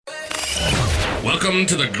Welcome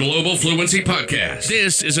to the Global Fluency Podcast.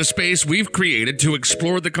 This is a space we've created to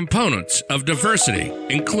explore the components of diversity,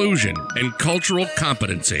 inclusion, and cultural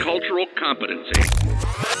competency.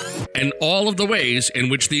 And all of the ways in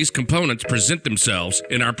which these components present themselves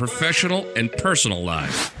in our professional and personal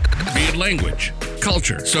lives. Be it language,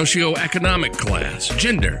 culture, socioeconomic class,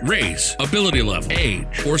 gender, race, ability level,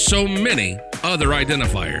 age, or so many other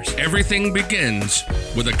identifiers. Everything begins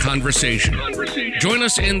with a conversation. Join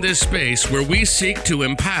us in this space where we seek to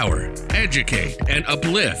empower, educate, and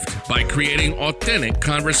uplift by creating authentic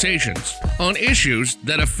conversations on issues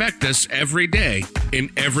that affect us every day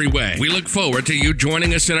in every way. We look forward to you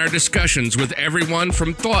joining us in our discussions with everyone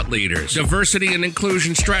from thought leaders, diversity and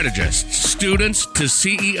inclusion strategists, students to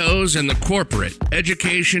CEOs in the corporate,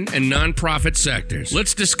 education, and nonprofit sectors.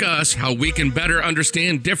 Let's discuss how we can better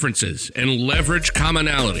understand differences and leverage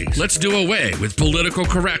commonalities. Let's do away with political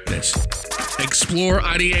correctness, explore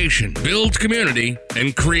ideation, build community,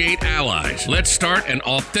 and create allies. Let's start an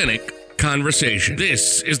authentic conversation.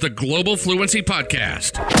 This is the Global Fluency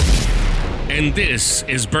Podcast. And this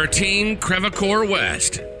is Bertine Crevecoeur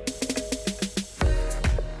West.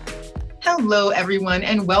 Hello, everyone,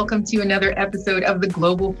 and welcome to another episode of the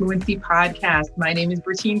Global Fluency Podcast. My name is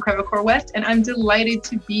Bertine Crevecoeur West, and I'm delighted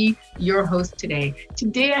to be your host today.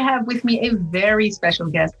 Today, I have with me a very special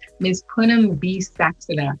guest, Ms. Punam V.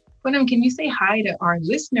 Saxena. Punam, can you say hi to our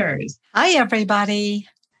listeners? Hi, everybody.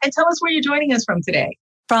 And tell us where you're joining us from today.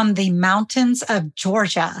 From the mountains of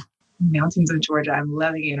Georgia. Mountains of Georgia. I'm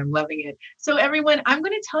loving it. So, everyone, I'm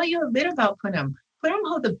going to tell you a bit about Punam. Punam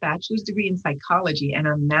holds a bachelor's degree in psychology and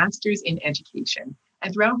a master's in education.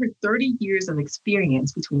 And throughout her 30 years of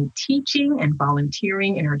experience between teaching and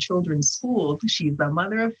volunteering in her children's schools, she's the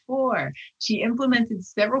mother of 4. She implemented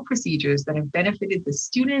several procedures that have benefited the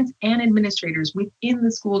students and administrators within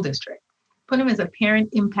the school district. Punam is a parent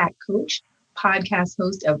impact coach, podcast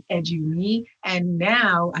host of EduMe, and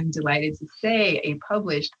now I'm delighted to say a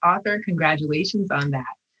published author. Congratulations on that.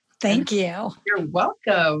 Thank you. You're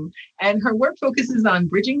welcome. And her work focuses on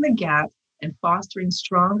bridging the gap and fostering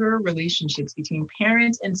stronger relationships between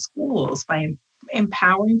parents and schools by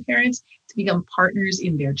empowering parents to become partners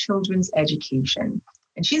in their children's education.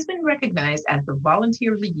 And she's been recognized as the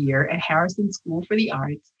Volunteer of the Year at Harrison School for the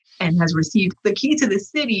Arts and has received the Key to the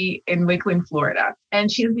City in Lakeland, Florida.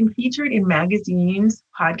 And she has been featured in magazines,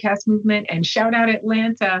 Podcast Movement, and Shout Out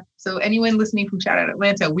Atlanta. So anyone listening from Shout Out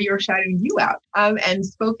Atlanta, we are shouting you out. And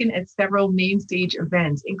spoken at several main stage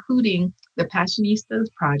events, including the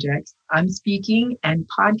Passionistas Project, I'm Speaking, and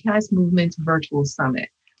Podcast Movement's Virtual Summit.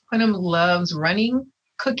 Punam loves running,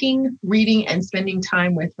 cooking, reading, and spending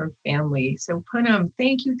time with her family. So Punam,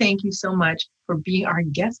 thank you so much for being our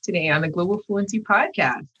guest today on the Global Fluency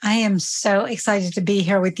Podcast. I am so excited to be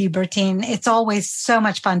here with you, Bertine. It's always so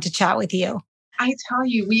much fun to chat with you. I tell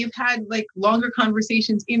you, we've had longer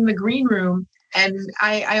conversations in the green room. And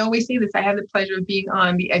I always say this, I had the pleasure of being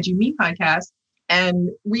on the EduMe podcast.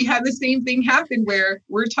 And we had the same thing happen where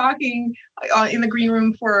we're talking in the green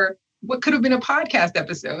room for what could have been a podcast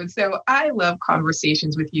episode. So I love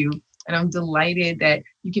conversations with you, and I'm delighted that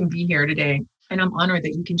you can be here today. And I'm honored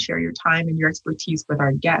that you can share your time and your expertise with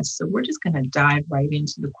our guests. So we're just going to dive right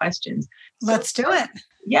into the questions. Let's do it.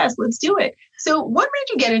 Yes, let's do it. So what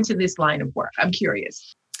made you get into this line of work? I'm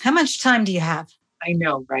curious. How much time do you have? I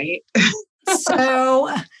know, right? So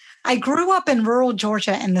I grew up in rural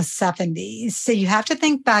Georgia in the 70s. So you have to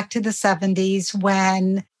think back to the 70s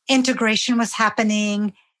when integration was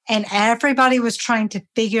happening and everybody was trying to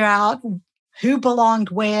figure out who belonged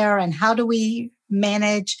where and how do we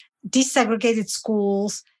manage desegregated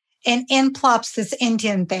schools. And in plops this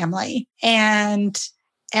Indian family. And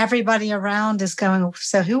everybody around is going,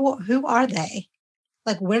 so who are they?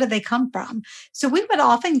 Where do they come from? So we would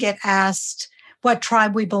often get asked what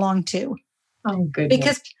tribe we belong to. Oh, goodness.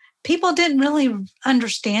 Because people didn't really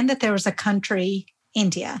understand that there was a country,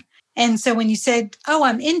 India. And so when you said, oh,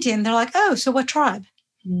 I'm Indian, they're like, oh, so what tribe?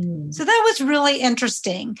 So that was really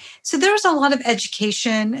interesting. So there was a lot of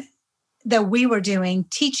education that we were doing,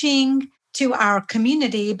 teaching to our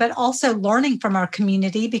community, but also learning from our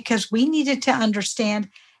community because we needed to understand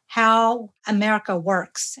how America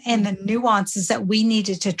works and the nuances that we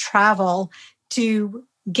needed to travel to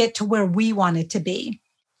get to where we wanted to be.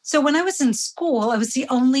 So when I was in school, I was the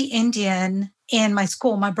only Indian in my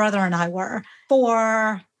school. My brother and I were we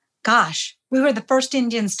were the first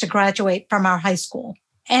Indians to graduate from our high school.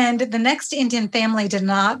 And the next Indian family did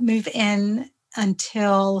not move in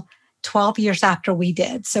until 12 years after we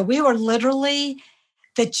did. So we were literally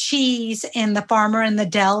the cheese in The Farmer in the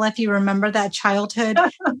Dell, if you remember that childhood,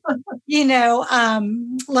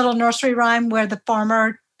 little nursery rhyme where the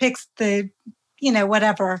farmer picks the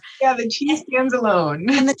whatever. Yeah, the cheese stands alone.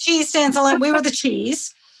 And the cheese stands alone. We were the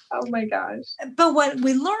cheese. Oh my gosh. But what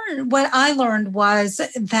I learned was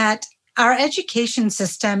that our education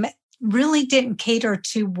system really didn't cater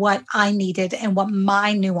to what I needed and what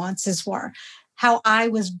my nuances were, how I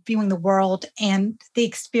was viewing the world and the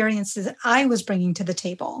experiences that I was bringing to the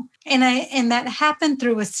table. And that happened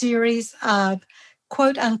through a series of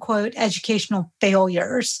quote unquote educational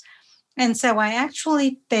failures. And so I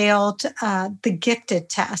actually failed the gifted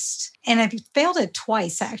test, and I failed it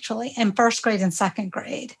twice actually, in first grade and second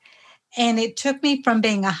grade. And it took me from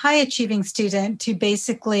being a high achieving student to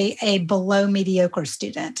basically a below mediocre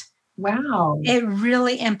student. Wow. It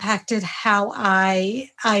really impacted how I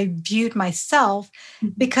viewed myself,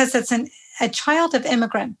 because as a child of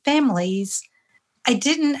immigrant families, I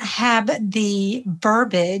didn't have the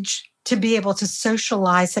verbiage to be able to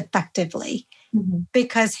socialize effectively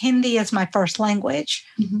because Hindi is my first language.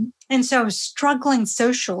 And so I was struggling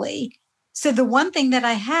socially. So the one thing that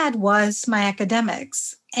I had was my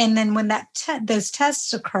academics. And then when those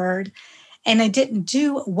tests occurred and I didn't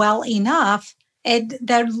do well enough,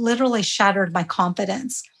 that literally shattered my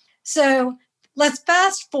confidence. So let's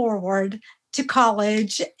fast forward to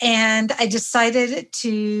college, and I decided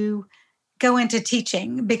to go into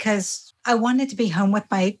teaching because I wanted to be home with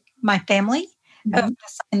my family. And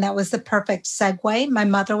that was the perfect segue. My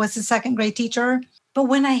mother was a second grade teacher. But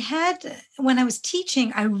when I was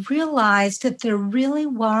teaching, I realized that there really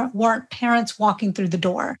weren't parents walking through the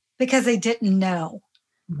door because they didn't know.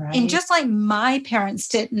 Right. And just like my parents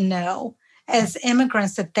didn't know as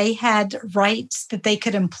immigrants that they had rights that they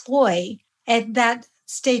could employ at that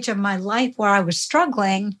stage of my life where I was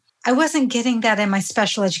struggling, I wasn't getting that in my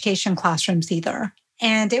special education classrooms either.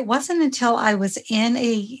 And it wasn't until I was in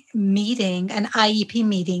a meeting, an IEP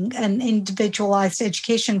meeting, an individualized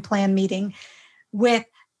education plan meeting with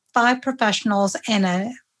 5 professionals and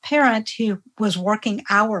a parent who was working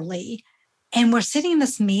hourly. And we're sitting in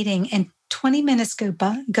this meeting and 20 minutes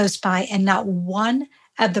goes by and not one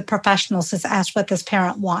of the professionals has asked what this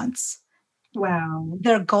parent wants. Wow.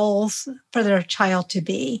 Their goals for their child to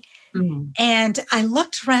be. And I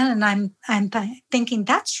looked around and I'm thinking,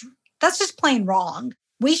 that's just plain wrong.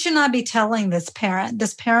 We should not be telling this parent.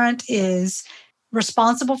 This parent is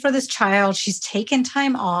responsible for this child. She's taken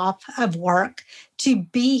time off of work to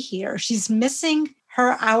be here. She's missing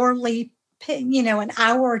her hourly, an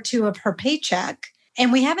hour or two of her paycheck.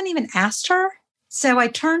 And we haven't even asked her. So I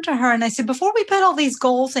turned to her and I said, before we put all these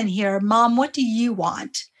goals in here, Mom, what do you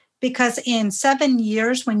want? Because in 7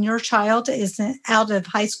 years, when your child is out of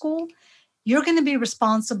high school, you're going to be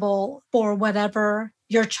responsible for whatever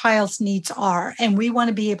your child's needs are. And we want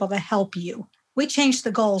to be able to help you. We changed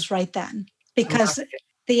the goals right then because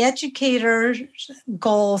the educator's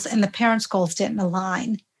goals and the parents' goals didn't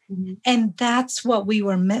align. And that's what we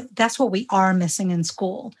are missing in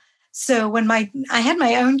school. So when I had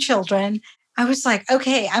my own children, I was like,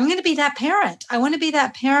 okay, I'm going to be that parent. I want to be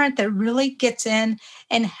that parent that really gets in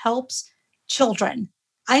and helps children.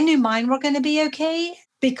 I knew mine were going to be okay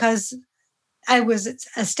because I was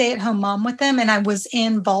a stay-at-home mom with them and I was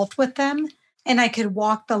involved with them and I could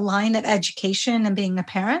walk the line of education and being a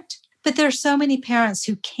parent. But there's so many parents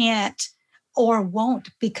who can't or won't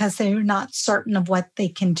because they're not certain of what they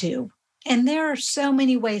can do. And there are so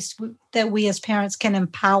many ways that we as parents can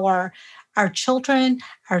empower our children,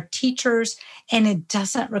 our teachers, and it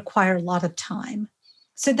doesn't require a lot of time.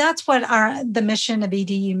 So that's what the mission of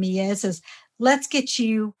EduMe is let's get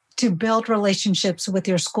you to build relationships with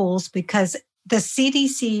your schools, because the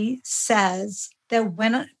CDC says that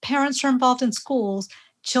when parents are involved in schools,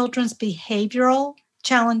 children's behavioral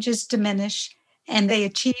challenges diminish and they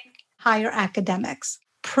achieve higher academics.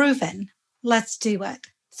 Proven. Let's do it.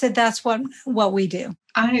 So that's what we do.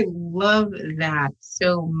 I love that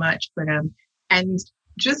so much, Punam. And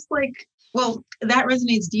just that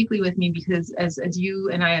resonates deeply with me because as you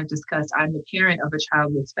and I have discussed, I'm the parent of a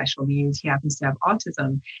child with special needs. He happens to have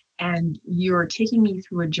autism. And you're taking me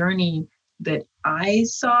through a journey that I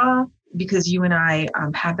saw because you and I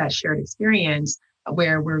have that shared experience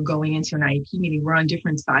where we're going into an IEP meeting. We're on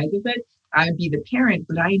different sides of it. I would be the parent,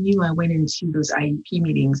 but I knew I went into those IEP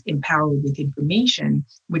meetings empowered with information,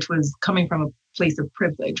 which was coming from a place of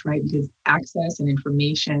privilege, right? Because access and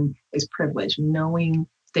information is privilege. Knowing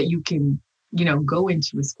that you can, go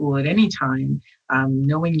into a school at any time,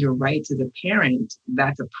 knowing your rights as a parent,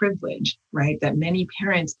 that's a privilege, right? That many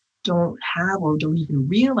parents don't have or don't even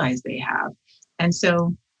realize they have. And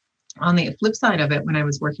so on the flip side of it, when I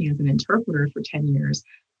was working as an interpreter for 10 years,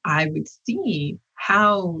 I would see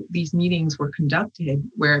how these meetings were conducted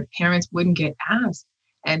where parents wouldn't get asked.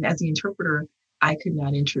 And as the interpreter, I could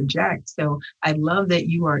not interject. So I love that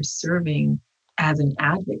you are serving as an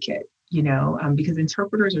advocate, because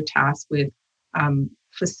interpreters are tasked with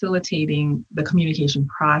facilitating the communication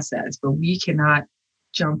process, but we cannot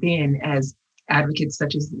jump in as advocates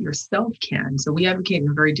such as yourself can. So we advocate in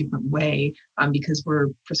a very different way because we're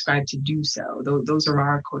prescribed to do so. Those are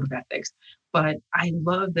our code of ethics. But I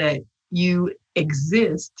love that you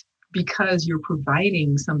exist because you're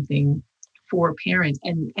providing something for parents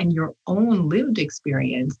and your own lived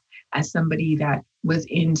experience as somebody that was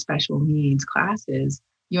in special needs classes.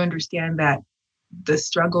 You understand that the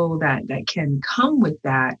struggle that can come with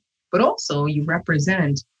that, but also you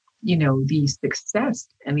represent the success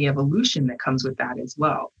and the evolution that comes with that as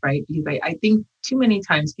well, right? Because I think too many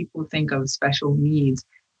times people think of special needs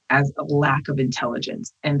as a lack of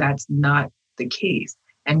intelligence, and that's not the case.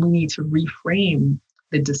 And we need to reframe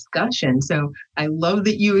the discussion. So I love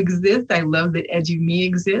that you exist. I love that EduMe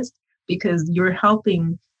exists because you're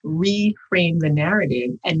helping reframe the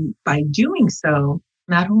narrative. And by doing so,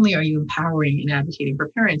 not only are you empowering and advocating for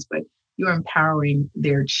parents, but you're empowering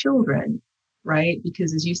their children, right?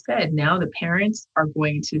 Because as you said, now the parents are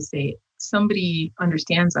going to say, somebody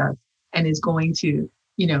understands us and is going to,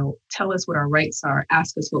 tell us what our rights are,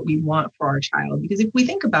 ask us what we want for our child. Because if we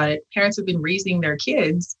think about it, parents have been raising their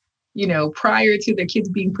kids, prior to their kids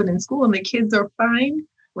being put in school, and the kids are fine,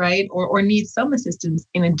 right? Or need some assistance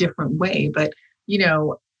in a different way. But,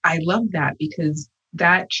 I love that because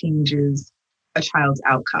that changes a child's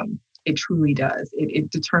outcome. It truly does.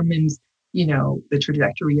 It determines, the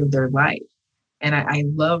trajectory of their life. And I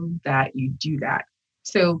love that you do that.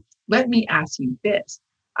 So let me ask you this,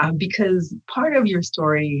 because part of your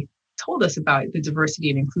story told us about the diversity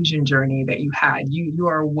and inclusion journey that you had. You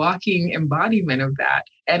are a walking embodiment of that.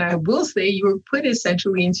 And I will say you were put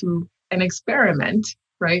essentially into an experiment,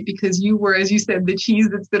 right? Because you were, as you said, the cheese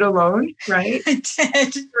that stood alone, right? I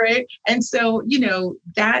did. Right. And so,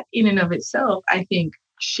 that in and of itself, I think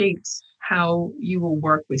shapes how you will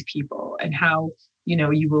work with people and how,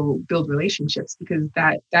 you will build relationships, because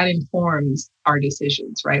that informs our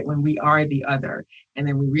decisions, right? When we are the other. And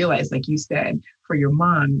then we realize, like you said, for your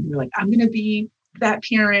mom, you're like, I'm going to be that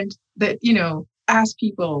parent that, ask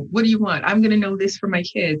people, what do you want? I'm going to know this for my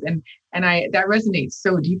kids. And that resonates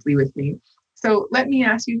so deeply with me. So let me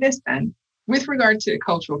ask you this then. With regard to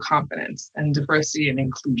cultural competence and diversity and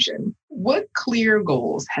inclusion, what clear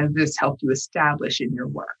goals has this helped you establish in your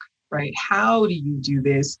work, right? How do you do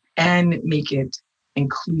this and make it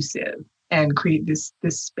inclusive and create this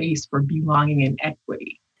space for belonging and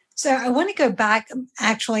equity? So I want to go back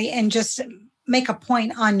actually and just make a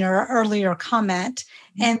point on your earlier comment.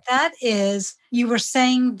 And that is, you were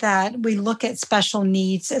saying that we look at special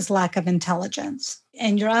needs as lack of intelligence.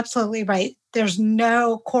 And you're absolutely right. There's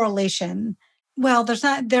no correlation. Well, there's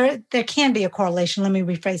not, there can be a correlation. Let me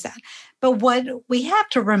rephrase that. But what we have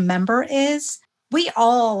to remember is we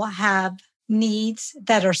all have needs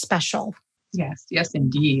that are special. Yes,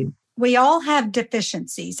 indeed. We all have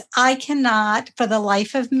deficiencies. I cannot, for the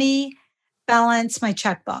life of me, balance my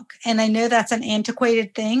checkbook. And I know that's an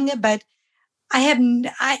antiquated thing, but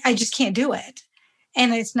I just can't do it.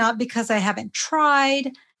 And it's not because I haven't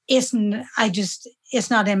tried. It's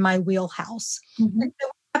not in my wheelhouse. Mm-hmm. So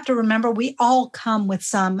we have to remember we all come with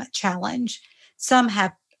some challenge. Some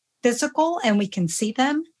have physical and we can see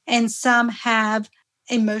them, and some have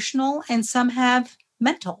emotional and some have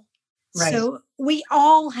mental. Right. So we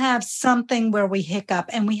all have something where we hiccup,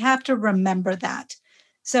 and we have to remember that.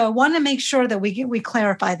 So I want to make sure that we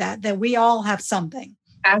clarify that we all have something.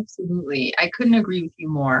 Absolutely. I couldn't agree with you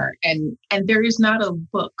more. And there is not a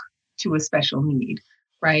book to a special need,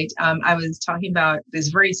 right? I was talking about this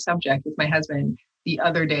very subject with my husband the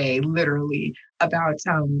other day, literally, about,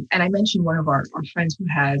 and I mentioned one of our friends who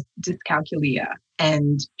has dyscalculia,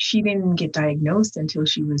 and she didn't get diagnosed until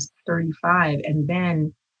she was 35. And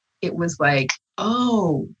then it was like,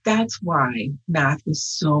 oh, that's why math was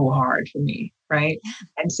so hard for me, right? Yeah.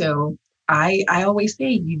 And so I always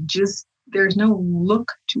say, there's no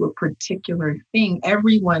look to a particular thing.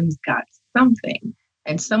 Everyone's got something.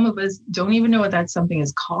 And some of us don't even know what that something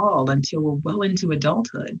is called until we're well into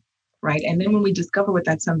adulthood, right? And then when we discover what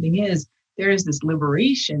that something is, there is this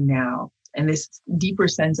liberation now and this deeper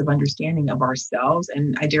sense of understanding of ourselves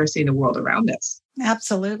and, I dare say, the world around us.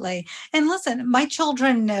 Absolutely. And listen, my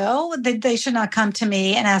children know that they should not come to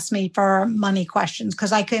me and ask me for money questions,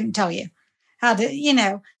 because I couldn't tell you how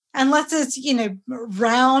to, unless it's,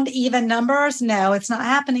 round, even numbers. No, it's not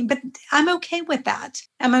happening. But I'm okay with that.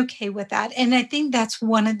 And I think that's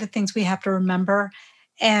one of the things we have to remember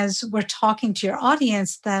as we're talking to your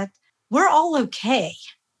audience, that we're all okay.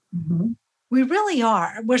 Mm-hmm. We really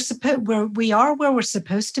are. We are where we're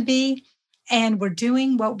supposed to be, and we're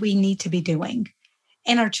doing what we need to be doing.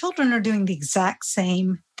 And our children are doing the exact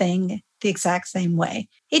same thing, the exact same way.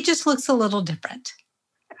 It just looks a little different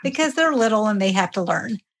because they're little and they have to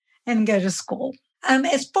learn and go to school.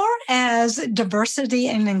 As far as diversity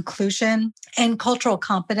and inclusion and cultural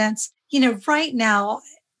competence, right now,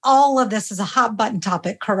 all of this is a hot button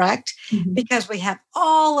topic, correct? Mm-hmm. Because we have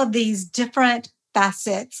all of these different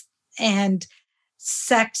facets and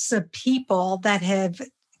sects of people that have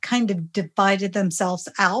kind of divided themselves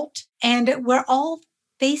out. And we're all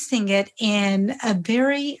facing it in a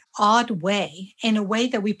very odd way, in a way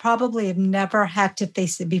that we probably have never had to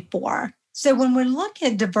face it before. So when we look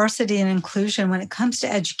at diversity and inclusion, when it comes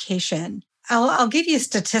to education, I'll give you a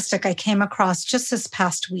statistic I came across just this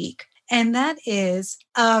past week. And that is,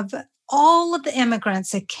 of all of the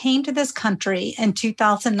immigrants that came to this country in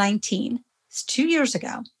 2019, it's 2 years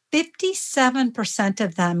ago, 57%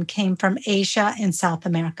 of them came from Asia and South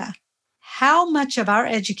America. How much of our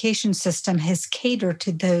education system has catered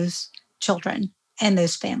to those children and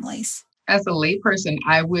those families? As a layperson,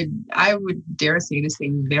 I would dare say to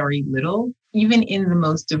say very little. Even in the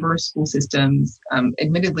most diverse school systems,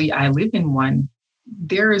 admittedly, I live in one,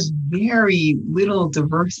 there is very little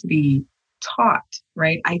diversity taught,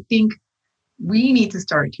 right? I think we need to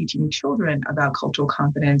start teaching children about cultural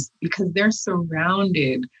competence because they're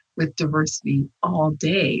surrounded with diversity all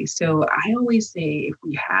day. So I always say if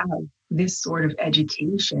we have this sort of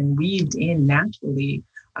education weaved in naturally,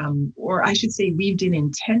 or I should say weaved in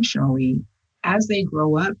intentionally, as they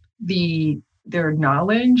grow up, their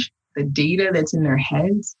knowledge, the data that's in their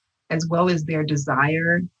heads, as well as their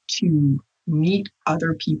desire to meet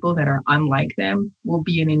other people that are unlike them will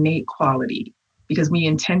be an innate quality because we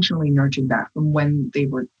intentionally nurtured that from when they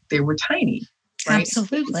were tiny. Right?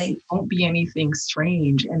 Absolutely. It won't be anything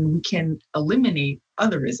strange, and we can eliminate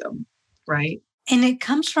otherism, right? And it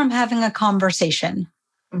comes from having a conversation.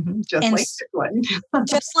 Mm-hmm. Just like this one.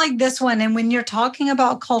 Just like this one. And when you're talking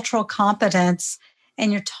about cultural competence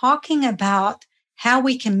and you're talking about how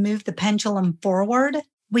we can move the pendulum forward,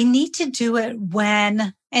 we need to do it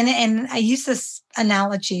when, and I use this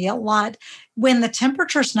analogy a lot, when the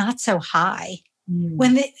temperature's not so high.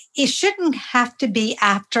 When it shouldn't have to be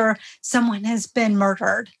after someone has been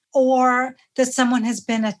murdered or that someone has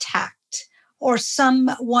been attacked or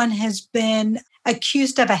someone has been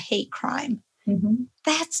accused of a hate crime. Mm-hmm.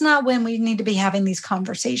 That's not when we need to be having these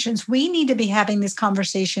conversations. We need to be having these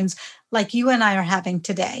conversations like you and I are having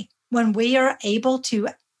today, when we are able to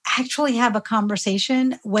actually have a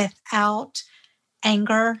conversation without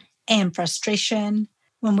anger and frustration,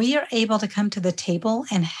 when we are able to come to the table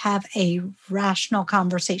and have a rational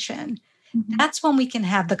conversation. Mm-hmm. That's when we can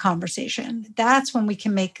have the conversation. That's when we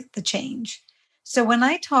can make the change. So when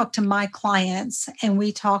I talk to my clients and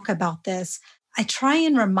we talk about this, I try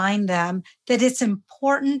and remind them that it's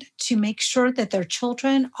important to make sure that their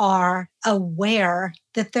children are aware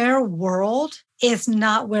that their world is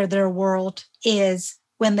not where their world is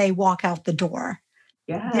when they walk out the door.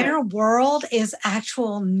 Yeah. Their world is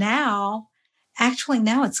actually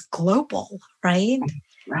now it's global, right?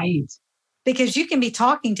 Right. Because you can be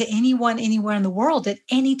talking to anyone, anywhere in the world at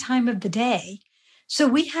any time of the day. So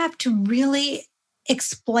we have to really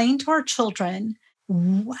explain to our children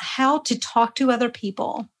how to talk to other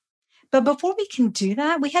people. But before we can do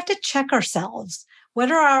that, we have to check ourselves.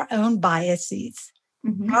 What are our own biases?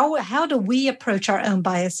 Mm-hmm. How do we approach our own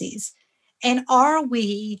biases? And are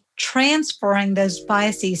we transferring those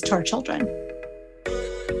biases to our children?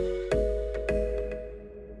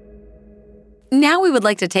 Now we would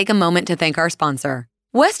like to take a moment to thank our sponsor.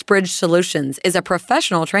 Westbridge Solutions is a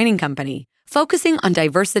professional training company focusing on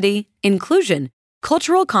diversity, inclusion,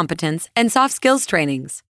 cultural competence, and soft skills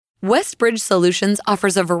trainings. Westbridge Solutions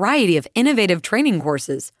offers a variety of innovative training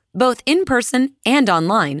courses, both in person and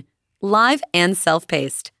online, live and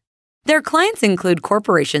self-paced. Their clients include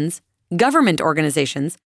corporations, government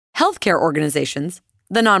organizations, healthcare organizations,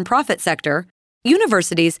 the nonprofit sector,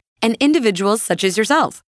 universities, and individuals such as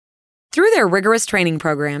yourself. Through their rigorous training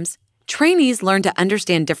programs, trainees learn to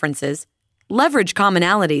understand differences, leverage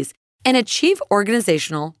commonalities, and achieve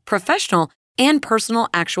organizational, professional, and personal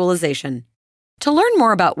actualization. To learn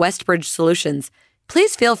more about Westbridge Solutions,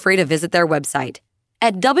 please feel free to visit their website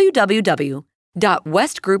at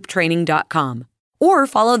www.westgrouptraining.com or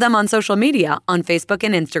follow them on social media on Facebook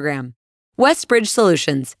and Instagram. Westbridge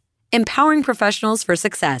Solutions, empowering professionals for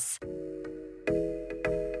success.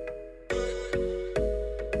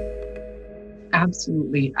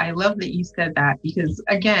 Absolutely. I love that you said that because,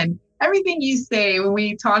 again, everything you say when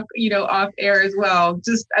we talk, off air as well,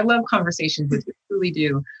 I love conversations with you, truly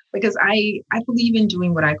do. because I believe in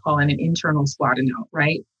doing what I call an internal SWOT analysis,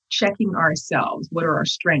 right? Checking ourselves. What are our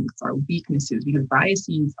strengths, our weaknesses? Because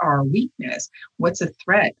biases are a weakness. What's a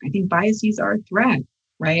threat? I think biases are a threat,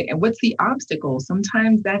 right? And what's the obstacle?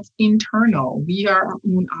 Sometimes that's internal. We are our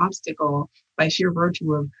own obstacle by sheer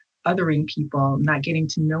virtue of othering people, not getting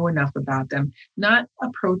to know enough about them, not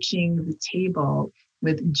approaching the table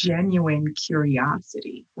with genuine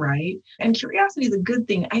curiosity, right? And curiosity is a good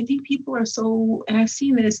thing. I think people are so, and I've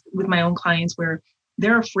seen this with my own clients where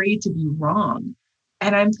they're afraid to be wrong.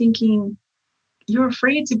 And I'm thinking, you're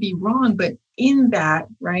afraid to be wrong, but in that,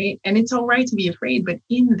 right? And it's all right to be afraid, but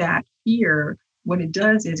in that fear, what it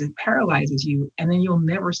does is it paralyzes you, and then you'll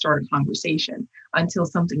never start a conversation until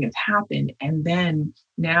something has happened. And then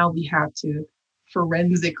now we have to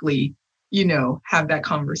forensically, have that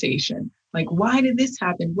conversation. Like, why did this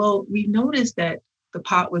happen? Well, we noticed that the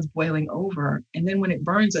pot was boiling over. And then when it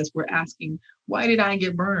burns us, we're asking, why did I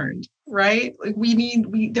get burned? Right? Like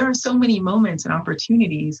there are so many moments and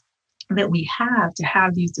opportunities that we have to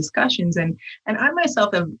have these discussions. And I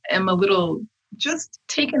myself am a little just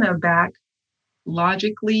taken aback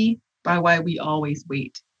logically by why we always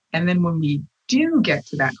wait. And then when we do get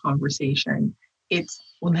to that conversation, it's,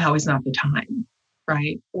 well, now is not the time,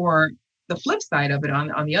 right? Or the flip side of it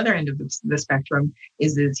on the other end of the spectrum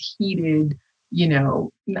is this heated,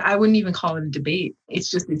 I wouldn't even call it a debate. It's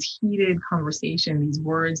just this heated conversation, these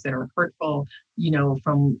words that are hurtful,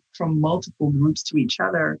 from multiple groups to each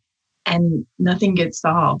other, and nothing gets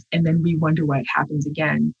solved. And then we wonder what happens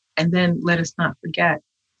again. And then let us not forget,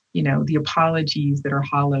 the apologies that are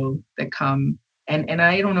hollow that come. And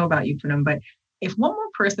I don't know about you, Punam, but if one more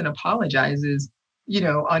person apologizes,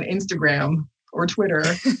 on Instagram or Twitter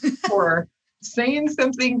for saying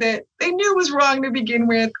something that they knew was wrong to begin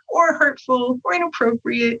with, or hurtful or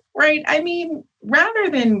inappropriate, right? I mean, rather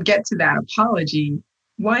than get to that apology,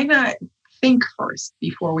 why not think first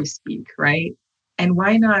before we speak, right? And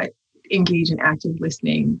why not engage in active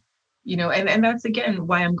listening? And that's, again,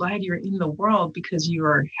 why I'm glad you're in the world, because you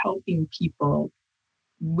are helping people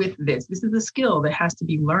with this. This is a skill that has to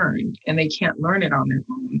be learned, and they can't learn it on their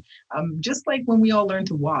own. Just like when we all learned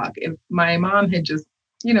to walk. If my mom had just,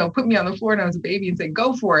 put me on the floor when I was a baby and said,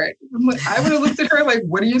 go for it, I would have looked at her like,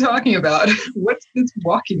 what are you talking about? What's this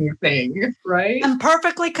walking thing, right? I'm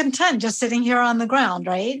perfectly content just sitting here on the ground,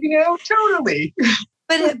 right? Totally.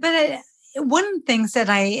 But one of the things that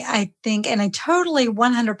I think, and I totally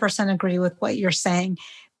 100% agree with what you're saying,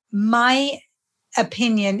 my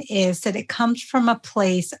opinion is that it comes from a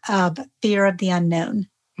place of fear of the unknown.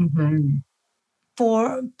 Mm-hmm.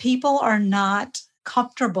 For people are not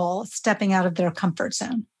comfortable stepping out of their comfort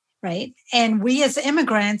zone, right? And we as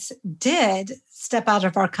immigrants did step out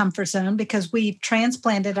of our comfort zone because we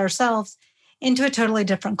transplanted ourselves into a totally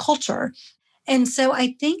different culture. And so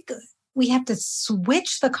I think we have to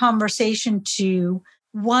switch the conversation to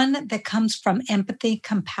one that comes from empathy,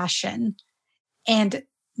 compassion, and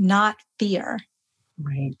not fear.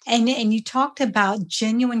 Right. And you talked about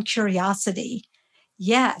genuine curiosity.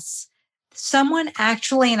 Yes. Someone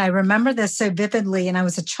actually, and I remember this so vividly, and I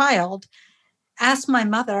was a child, asked my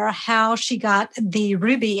mother how she got the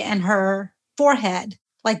ruby in her forehead.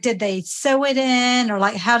 Like, did they sew it in, or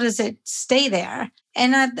like, how does it stay there?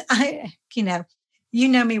 And I you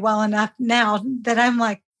know me well enough now that I'm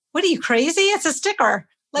like, what are you, crazy? It's a sticker.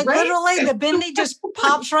 Like, right? Literally the bindi just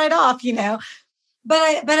pops right off,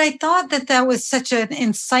 But I thought that was such an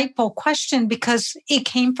insightful question because it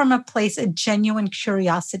came from a place of genuine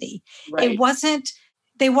curiosity. Right. It wasn't,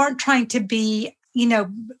 they weren't trying to be,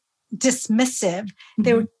 dismissive. Mm-hmm.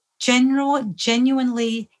 They were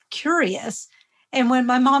genuinely curious. And when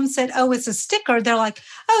my mom said, oh, it's a sticker, they're like,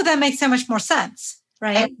 oh, that makes so much more sense.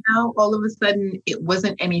 Right. And now all of a sudden it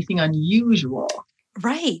wasn't anything unusual.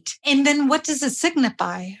 Right. And then what does it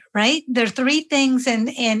signify, right? There are three things in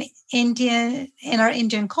our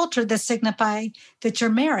Indian culture that signify that you're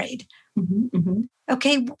married. Mm-hmm, mm-hmm.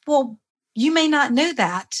 Okay, well, you may not know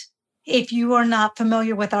that if you are not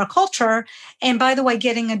familiar with our culture. And by the way,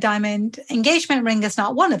 getting a diamond engagement ring is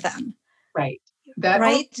not one of them. Right. That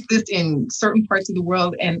exists in certain parts of the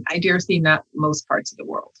world, and I dare say not most parts of the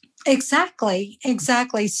world. Exactly.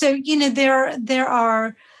 So, there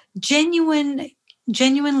are genuinely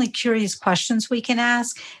curious questions we can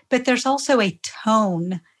ask, but there's also a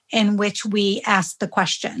tone in which we ask the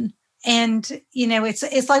question. And,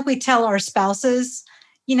 it's like we tell our spouses,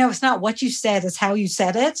 it's not what you said, it's how you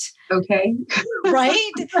said it. Okay.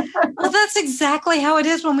 Right? Well, that's exactly how it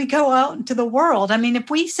is when we go out into the world. I mean, if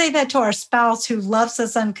we say that to our spouse who loves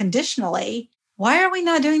us unconditionally, why are we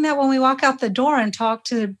not doing that when we walk out the door and talk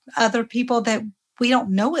to other people that we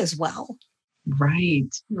don't know as well? Right,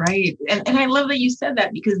 right. And I love that you said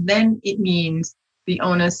that, because then it means the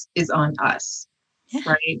onus is on us, Yeah.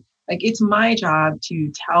 right? Like, it's my job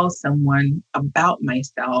to tell someone about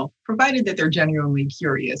myself, provided that they're genuinely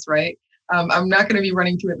curious, right? I'm not going to be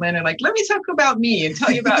running through Atlanta like, let me talk about me and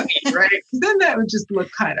tell you about me, right? Because then that would just look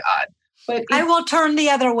kind of odd. But I will turn the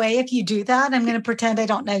other way if you do that. I'm going to pretend I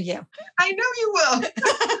don't know you. I know you will.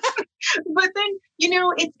 But then,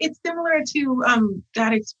 it's similar to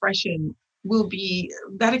that expression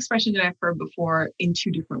that expression that I've heard before in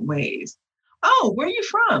two different ways. Oh, where are you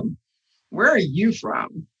from? Where are you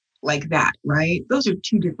from? Like that, right? Those are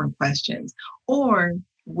two different questions. Or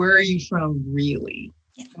where are you from really?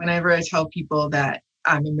 Yeah. Whenever I tell people that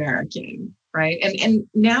I'm American, right? And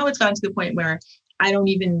now it's gotten to the point where I don't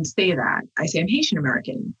even say that. I say I'm Haitian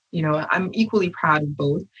American. I'm equally proud of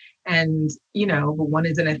both. And, but one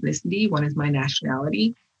is an ethnicity, one is my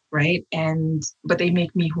nationality, right? But they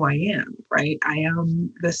make me who I am, right? I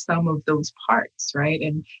am the sum of those parts, right?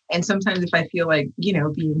 And sometimes if I feel like,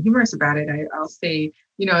 being humorous about it, I'll say,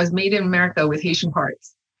 I was made in America with Haitian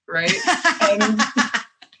parts, right? And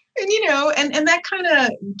that kind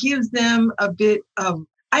of gives them a bit of,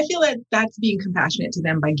 I feel like that's being compassionate to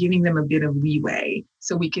them by giving them a bit of leeway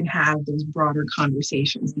so we can have those broader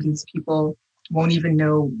conversations, because people won't even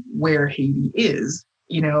know where Haiti is.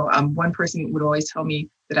 One person would always tell me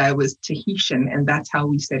that I was Tahitian, and that's how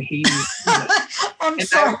we said Haiti. I'm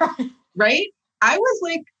sorry. Right? I was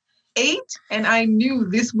like 8, and I knew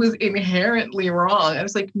this was inherently wrong. I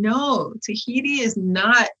was like, no, Tahiti is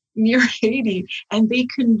not near Haiti. And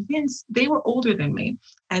they were older than me,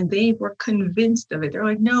 and they were convinced of it. They're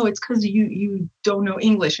like, no, it's because you don't know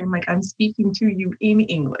English. I'm like, I'm speaking to you in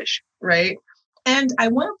English, right? And I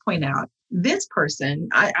want to point out, this person,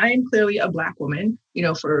 I am clearly a Black woman,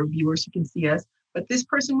 for viewers who can see us, but this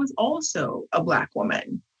person was also a Black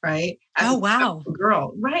woman, right? Oh, wow. A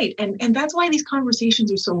girl, right. And that's why these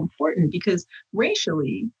conversations are so important, because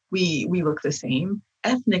racially, we look the same.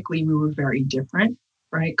 Ethnically, we were very different,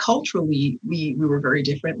 right? Culturally, we were very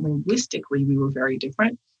different. Linguistically, we were very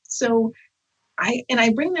different. So I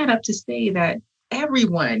bring that up to say that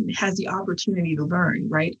everyone has the opportunity to learn,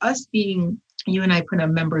 right? Us being, you and I put up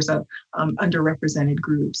members of underrepresented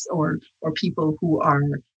groups, or people who are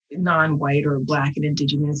non-white or Black and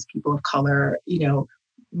Indigenous, people of color,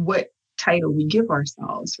 what title we give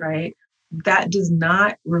ourselves, right? That does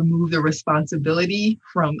not remove the responsibility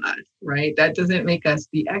from us, right? That doesn't make us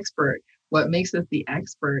the expert. What makes us the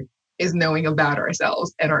expert is knowing about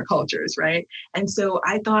ourselves and our cultures, right? And so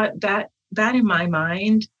I thought that in my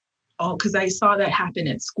mind, because I saw that happen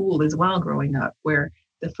at school as well growing up, where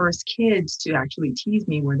the first kids to actually tease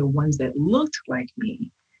me were the ones that looked like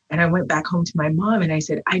me. And I went back home to my mom and I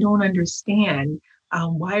said, I don't understand.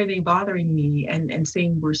 Why are they bothering me and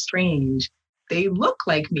saying we're strange? They look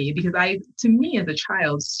like me, because to me as a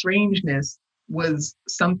child, strangeness was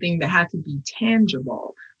something that had to be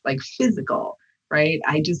tangible, like physical, right?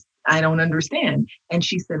 I don't understand. And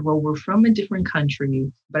she said, well, we're from a different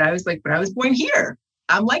country. But I was like, but I was born here.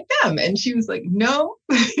 I'm like them. And she was like, no,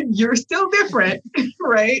 you're still different,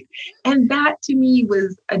 right? And that to me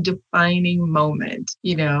was a defining moment,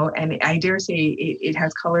 and I dare say it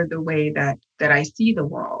has colored the way that I see the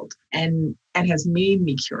world, and has made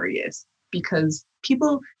me curious, because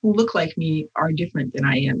people who look like me are different than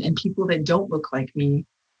I am. And people that don't look like me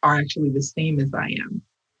are actually the same as I am,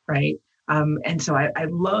 right? And so I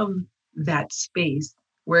love that space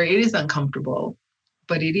where it is uncomfortable,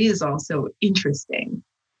 but it is also interesting,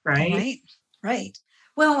 right? Right.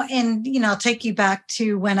 Well, and, I'll take you back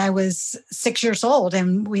to when I was 6 years old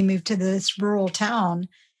and we moved to this rural town,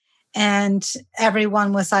 and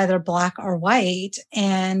everyone was either Black or white.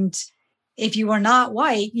 And if you were not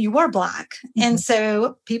white, you were Black. Mm-hmm. And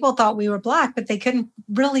so people thought we were Black, but they couldn't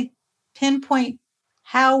really pinpoint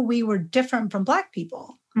how we were different from Black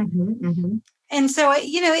people. Mm-hmm, mm-hmm. And so,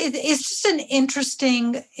 it's just an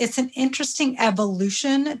interesting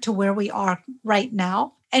evolution to where we are right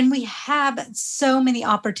now. And we have so many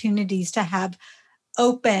opportunities to have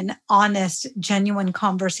open, honest, genuine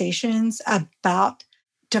conversations about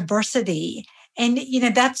diversity. And,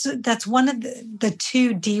 that's one of the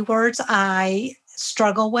two D words I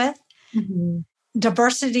struggle with. Mm-hmm.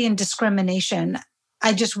 Diversity and discrimination.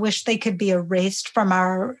 I just wish they could be erased from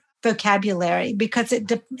our vocabulary, because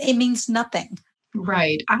it means nothing.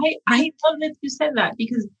 Right. I love that you said that,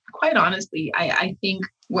 because quite honestly, I think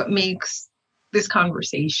what makes this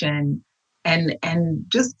conversation and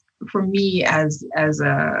just for me as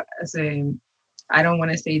a I don't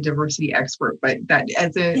want to say diversity expert, but that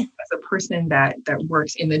as a person that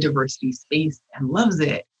works in the diversity space and loves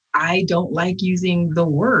it, I don't like using the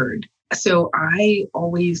word So I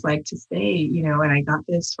always like to say, and I got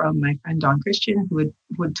this from my friend Dawn Christian, who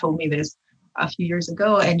had told me this a few years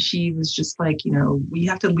ago. And she was just like, we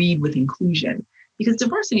have to lead with inclusion, because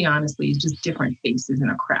diversity, honestly, is just different faces in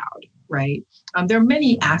a crowd, right? There are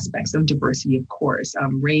many aspects of diversity, of course,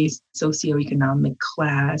 race, socioeconomic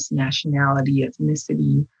class, nationality,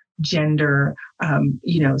 ethnicity, gender,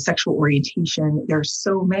 sexual orientation. There are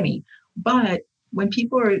so many. But when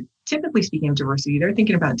people are typically speaking of diversity, they're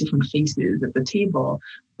thinking about different faces at the table.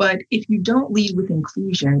 But if you don't lead with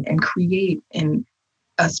inclusion and create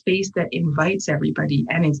a space that invites everybody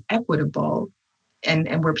and is equitable,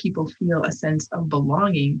 and where people feel a sense of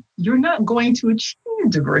belonging, you're not going to achieve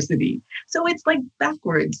diversity. So it's like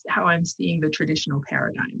backwards how I'm seeing the traditional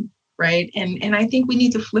paradigm, right? And I think we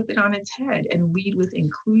need to flip it on its head and lead with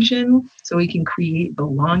inclusion so we can create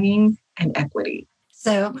belonging and equity.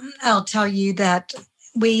 So I'll tell you that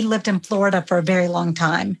we lived in Florida for a very long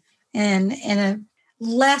time, and in a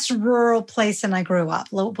less rural place than I grew up.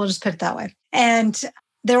 We'll just put it that way. And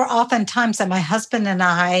there were often times that my husband and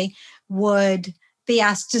I would be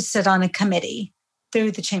asked to sit on a committee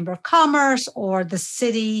through the Chamber of Commerce or the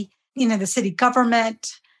city, the city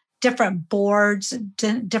government, different boards,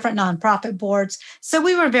 different nonprofit boards. So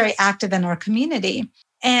we were very active in our community.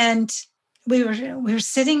 And we were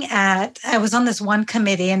sitting I was on this one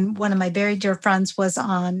committee, and one of my very dear friends was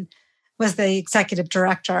the executive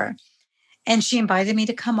director. And she invited me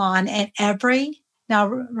to come on, and now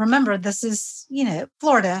remember, this is,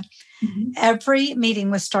 Florida. Mm-hmm. Every meeting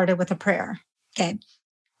was started with a prayer. Okay.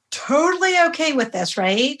 Totally okay with this,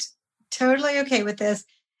 right? Totally okay with this.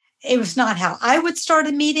 It was not how I would start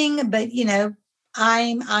a meeting, but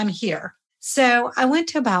I'm here. So I went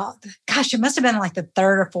to it must have been like the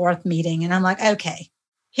third or fourth meeting. And I'm like, okay,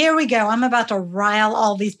 here we go. I'm about to rile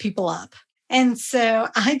all these people up. And so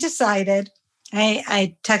I decided,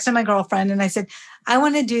 I texted my girlfriend and I said, I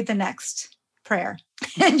want to do the next prayer.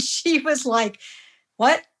 And she was like,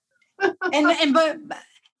 what? But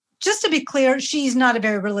just to be clear, she's not a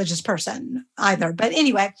very religious person either. But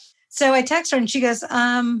anyway, so I text her and she goes,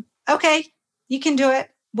 okay, you can do it.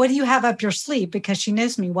 What do you have up your sleeve? Because she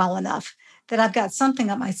knows me well enough that I've got something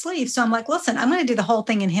up my sleeve. So I'm like, listen, I'm going to do the whole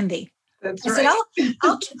thing in Hindi. That's I right. said,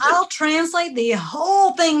 I'll translate the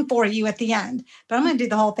whole thing for you at the end, but I'm going to do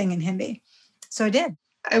the whole thing in Hindi. So I did.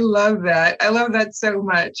 I love that. I love that so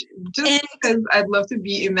much. Because I'd love to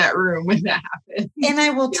be in that room when that happened. And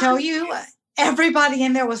I will tell you, everybody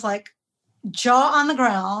in there was like jaw on the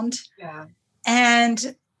ground. Yeah.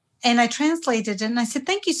 And I translated it and I said,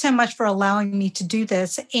 thank you so much for allowing me to do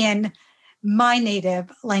this in my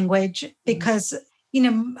native language, because,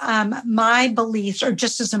 my beliefs are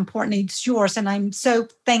just as important as yours. And I'm so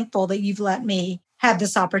thankful that you've let me have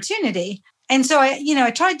this opportunity. And so I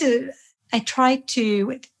tried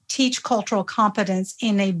to teach cultural competence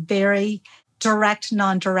in a very direct,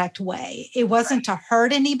 non-direct way. It wasn't to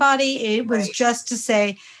hurt anybody. It was just to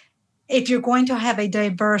say, if you're going to have a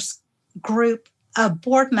diverse group of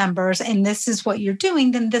board members and this is what you're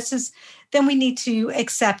doing, then we need to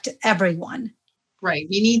accept everyone. Right.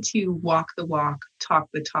 We need to walk the walk, talk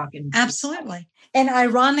the talk. Absolutely. And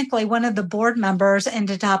ironically, one of the board members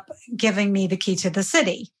ended up giving me the key to the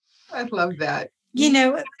city. I love that.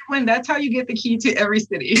 When that's how you get the key to every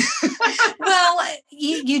city. Well,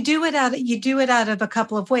 you do it out of a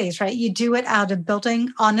couple of ways, right? You do it out of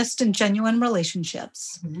building honest and genuine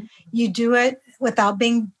relationships. Mm-hmm. You do it without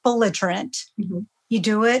being belligerent. Mm-hmm. You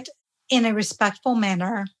do it in a respectful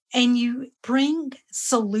manner, and you bring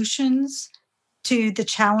solutions to the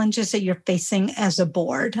challenges that you're facing as a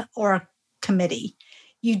board or a committee.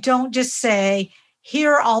 You don't just say,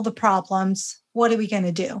 here are all the problems. What are we going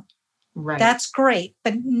to do? Right. That's great.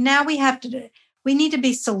 But now we need to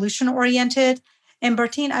be solution oriented. And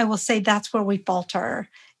Bertine, I will say that's where we falter.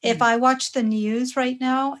 Mm-hmm. If I watch the news right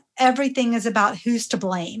now, everything is about who's to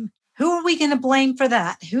blame. Who are we going to blame for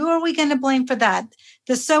that? Who are we going to blame for that?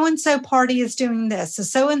 The so-and-so party is doing this. The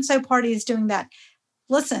so-and-so party is doing that.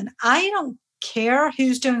 Listen, I don't care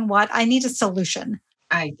who's doing what. I need a solution.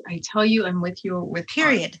 I tell you, I'm with you with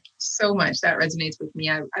period. So much that resonates with me.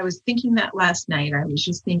 I was thinking that last night. I was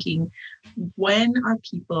just thinking, when are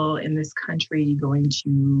people in this country going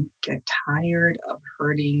to get tired of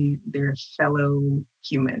hurting their fellow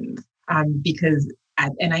humans? Because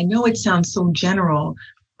I know it sounds so general,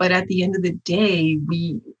 but at the end of the day,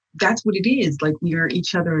 that's what it is. Like, we are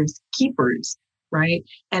each other's keepers, right?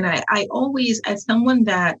 And I always, as someone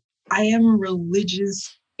that I am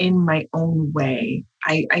religious in my own way,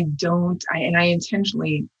 I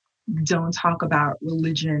intentionally don't talk about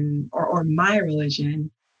religion or my religion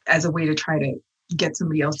as a way to try to get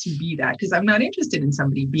somebody else to be that, because I'm not interested in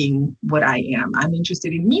somebody being what I am. I'm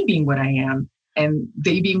interested in me being what I am and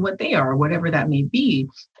they being what they are, whatever that may be.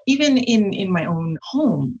 Even in my own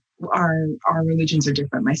home, our religions are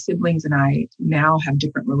different. My siblings and I now have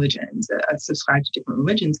different religions, subscribe to different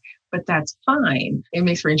religions, but that's fine. It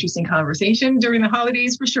makes for interesting conversation during the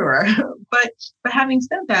holidays for sure. But having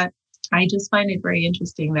said that, I just find it very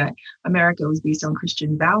interesting that America was based on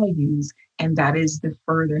Christian values, and that is the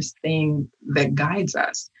furthest thing that guides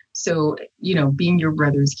us. So, being your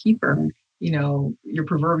brother's keeper, your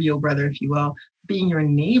proverbial brother, if you will, being your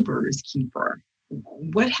neighbor's keeper.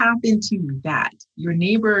 What happened to that? Your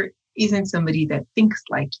neighbor isn't somebody that thinks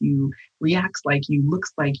like you, reacts like you,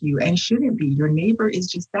 looks like you, and shouldn't be. Your neighbor is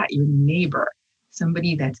just that, your neighbor,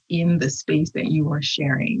 somebody that's in the space that you are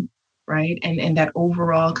sharing, right? And that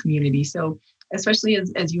overall community. So especially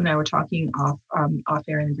as you and I were talking off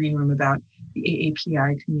air in the green room about the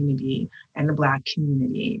AAPI community and the Black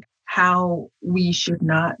community, how we should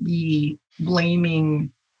not be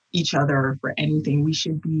blaming each other for anything. We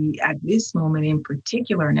should be, at this moment in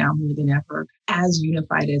particular now more than ever, as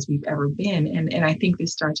unified as we've ever been. And I think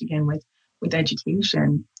this starts again with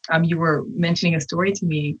education. You were mentioning a story to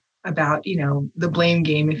me about, the blame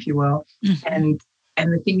game, if you will. Mm-hmm.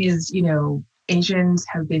 And the thing is, Asians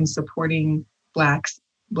have been supporting Blacks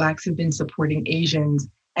have been supporting Asians.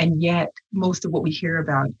 And yet most of what we hear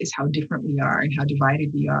about is how different we are and how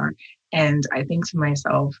divided we are. And I think to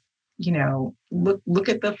myself, look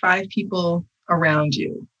at the 5 people around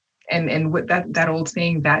you, and what that old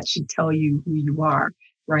saying, that should tell you who you are,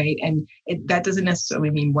 right? And that doesn't necessarily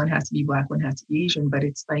mean one has to be Black, one has to be Asian, but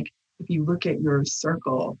it's like, if you look at your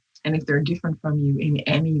circle and if they're different from you in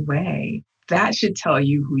any way, that should tell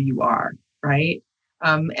you who you are, right?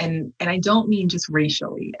 And I don't mean just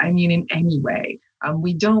racially, I mean in any way.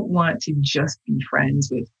 We don't want to just be friends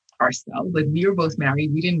with ourselves. Like, we were both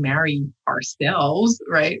married. We didn't marry ourselves,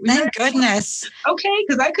 right? Thank goodness. Okay,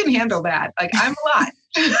 because I couldn't handle that. Like, I'm a lot.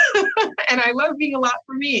 And I love being a lot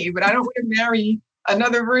for me, but I don't want to marry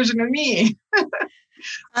another version of me.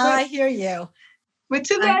 I hear you. But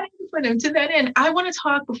to that end, I want to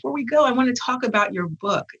talk, before we go, I want to talk about your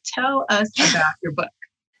book. Tell us about your book.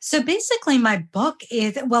 So basically my book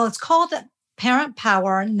it's called Parent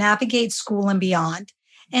Power, Navigate School and Beyond.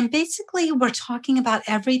 And basically, we're talking about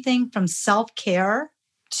everything from self-care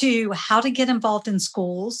to how to get involved in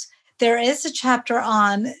schools. There is a chapter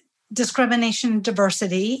on discrimination and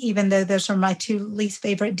diversity, even though those are my 2 least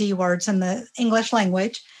favorite D words in the English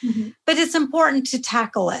language. Mm-hmm. But it's important to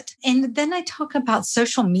tackle it. And then I talk about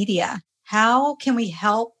social media. How can we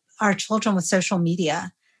help our children with social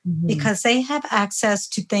media? Mm-hmm. Because they have access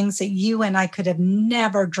to things that you and I could have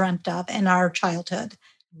never dreamt of in our childhood.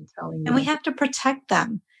 And we have to protect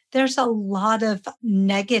them. There's a lot of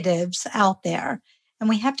negatives out there, and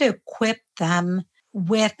we have to equip them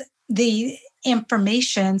with the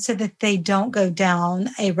information so that they don't go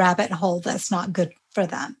down a rabbit hole that's not good for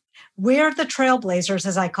them. We're the trailblazers,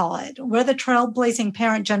 as I call it. We're the trailblazing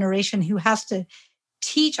parent generation who has to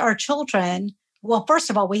teach our children. Well, first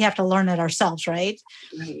of all, we have to learn it ourselves, right?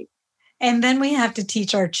 Right. And then we have to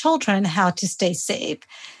teach our children how to stay safe.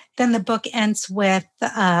 Then the book ends with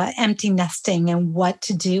empty nesting and what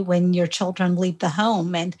to do when your children leave the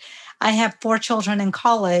home. And I have 4 children in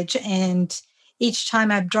college, and each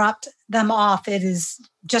time I've dropped them off, it is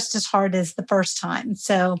just as hard as the first time.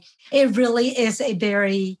 So it really is a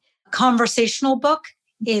very conversational book.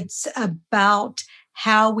 It's about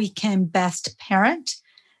how we can best parent.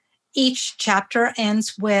 Each chapter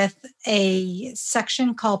ends with a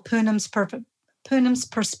section called Punam's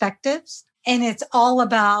Perspectives. And it's all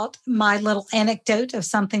about my little anecdote of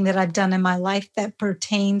something that I've done in my life that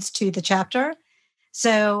pertains to the chapter.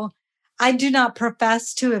 So I do not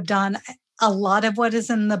profess to have done a lot of what is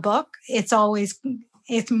in the book.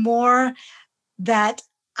 It's more that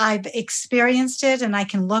I've experienced it and I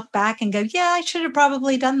can look back and go, yeah, I should have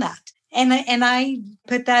probably done that. And I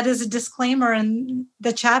put that as a disclaimer in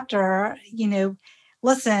the chapter,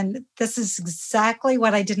 listen, this is exactly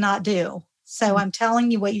what I did not do. So I'm telling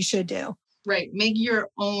you what you should do. Right. Make your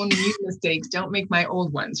own new mistakes. Don't make my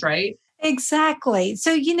old ones, right? Exactly.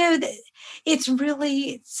 So, it's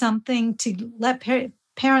really something to let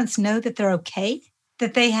parents know that they're okay,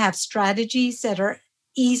 that they have strategies that are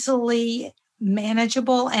easily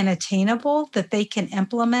manageable and attainable, that they can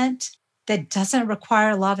implement, that doesn't require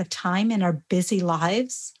a lot of time in our busy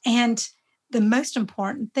lives. And the most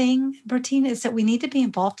important thing, Bertina, is that we need to be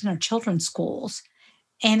involved in our children's schools.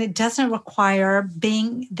 And it doesn't require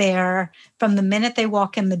being there from the minute they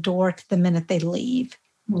walk in the door to the minute they leave.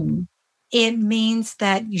 It means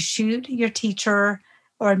that you shoot your teacher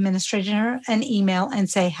or administrator an email and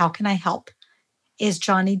say, how can I help? Is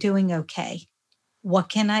Johnny doing okay? What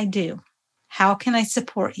can I do? How can I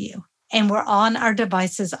support you? And we're on our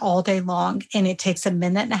devices all day long, and it takes a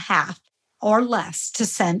minute and a half or less to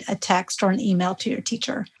send a text or an email to your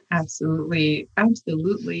teacher. Absolutely.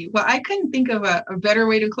 Absolutely. Well, I couldn't think of a better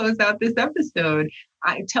way to close out this episode.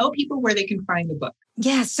 I tell people where they can find the book.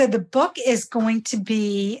 Yeah, so the book is going to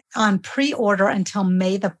be on pre-order until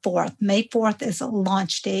May the 4th. May 4th is a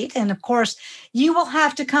launch date. And of course, you will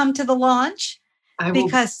have to come to the launch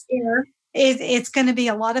because it's going to be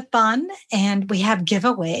a lot of fun. And we have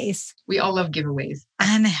giveaways. We all love giveaways.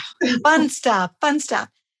 I know. Fun stuff.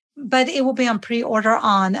 But it will be on pre-order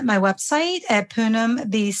on my website at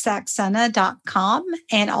punamvsaxena.com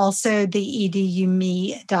and also the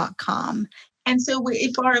edumi.com. And so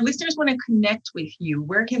if our listeners want to connect with you,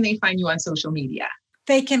 where can they find you on social media?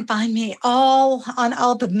 They can find me on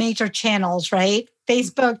all the major channels, right?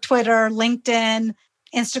 Facebook, Twitter, LinkedIn,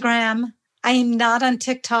 Instagram. I am not on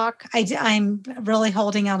TikTok. I'm really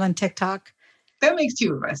holding out on TikTok. That makes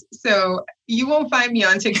two of us. So you won't find me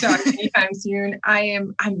on TikTok anytime soon.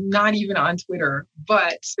 I'm not even on Twitter,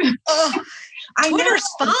 but Twitter's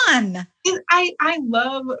fun. I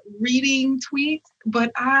love reading tweets,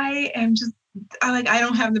 but I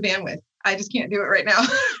don't have the bandwidth. I just can't do it right now.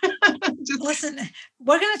 Listen,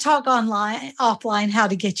 we're going to talk offline how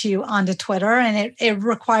to get you onto Twitter, and it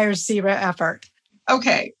requires zero effort.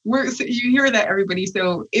 Okay, so you hear that, everybody.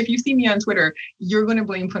 So if you see me on Twitter, you're going to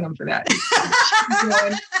blame Punam for that. She's the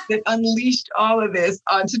one that unleashed all of this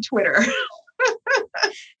onto Twitter.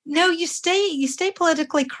 No, you stay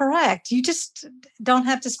politically correct. You just don't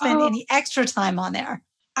have to spend any extra time on there.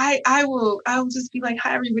 I will just be like,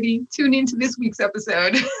 hi, everybody, tune into this week's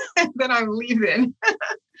episode. Then I'm leaving.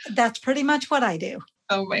 That's pretty much what I do.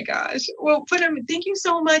 Oh my gosh. Well, Punam, thank you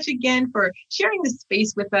so much again for sharing this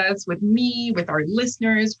space with us, with me, with our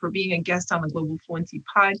listeners, for being a guest on the Global Fluency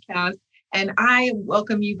podcast. And I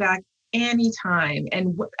welcome you back anytime,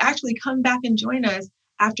 and actually come back and join us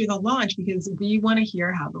after the launch, because we want to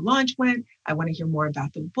hear how the launch went. I want to hear more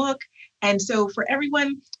about the book. And so for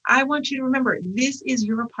everyone, I want you to remember, this is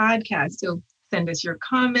your podcast. So send us your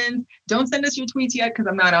comments. Don't send us your tweets yet, because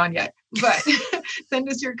I'm not on yet. But send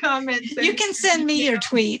us your comments. You can send me your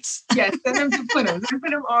tweets. Yes, send them to Punam. Send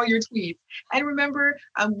Punam all your tweets. And remember,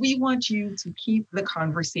 we want you to keep the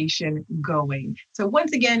conversation going. So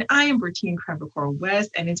once again, I am Bertine Crevecoeur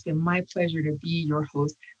West, and it's been my pleasure to be your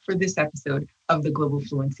host for this episode of the Global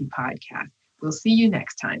Fluency Podcast. We'll see you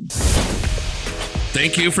next time.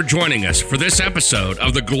 Thank you for joining us for this episode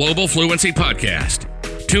of the Global Fluency Podcast.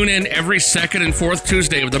 Tune in every second and fourth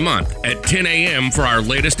Tuesday of the month at 10 a.m. for our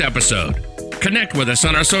latest episode. Connect with us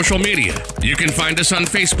on our social media. You can find us on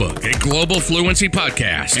Facebook at Global Fluency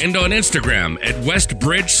Podcast and on Instagram at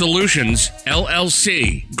Westbridge Solutions,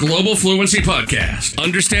 LLC. Global Fluency Podcast.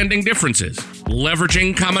 Understanding differences,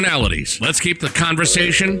 leveraging commonalities. Let's keep the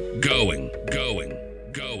conversation going.